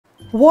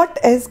What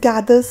is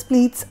gathers,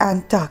 pleats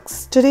and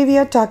tucks? Today we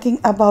are talking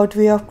about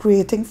way of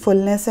creating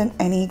fullness in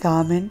any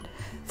garment.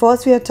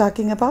 First we are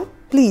talking about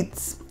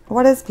pleats.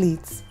 What is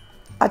pleats?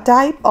 A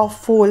type of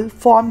fold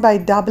formed by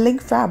doubling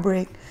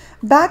fabric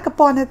back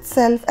upon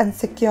itself and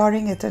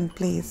securing it in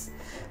place.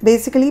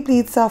 Basically,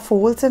 pleats are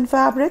folds in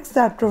fabrics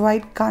that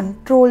provide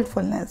controlled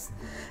fullness.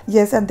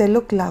 Yes, and they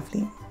look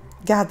lovely.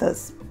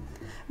 Gathers.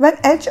 When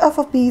edge of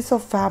a piece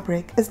of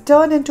fabric is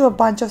turned into a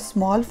bunch of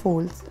small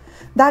folds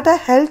that are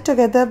held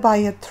together by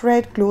a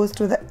thread close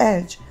to the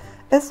edge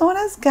is known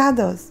as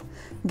gathers.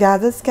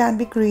 Gathers can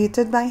be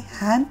created by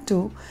hand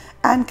too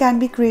and can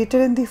be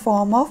created in the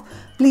form of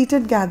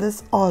pleated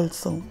gathers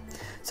also.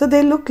 So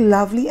they look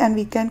lovely and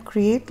we can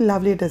create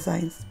lovely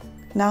designs.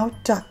 Now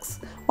tucks.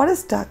 What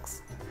is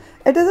tucks?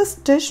 It is a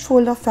stitched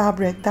fold of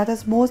fabric that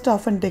is most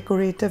often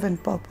decorative in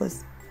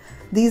purpose.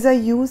 These are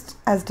used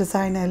as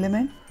design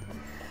element.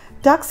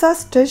 Tucks are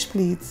stitched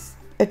pleats.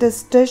 It is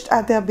stitched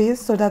at their base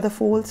so that the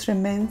folds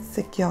remain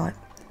secured.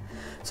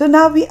 So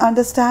now we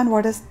understand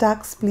what is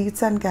tucks,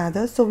 pleats and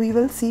gathers. So we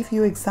will see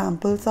few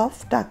examples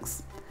of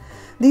tucks.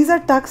 These are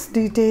tucks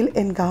detail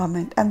in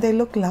garment and they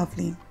look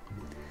lovely.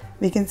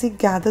 We can see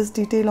gathers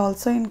detail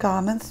also in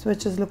garments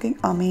which is looking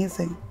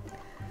amazing.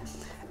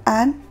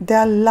 And they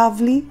are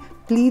lovely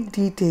pleat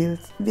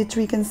details which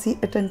we can see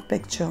it in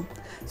picture.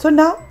 So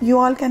now you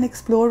all can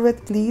explore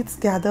with pleats,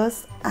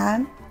 gathers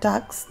and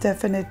tucks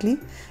definitely.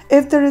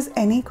 If there is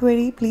any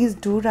query, please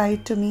do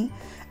write to me,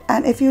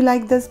 and if you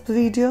like this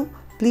video,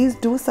 please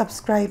do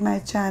subscribe my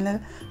channel,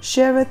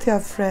 share with your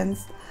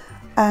friends,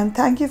 and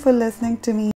thank you for listening to me.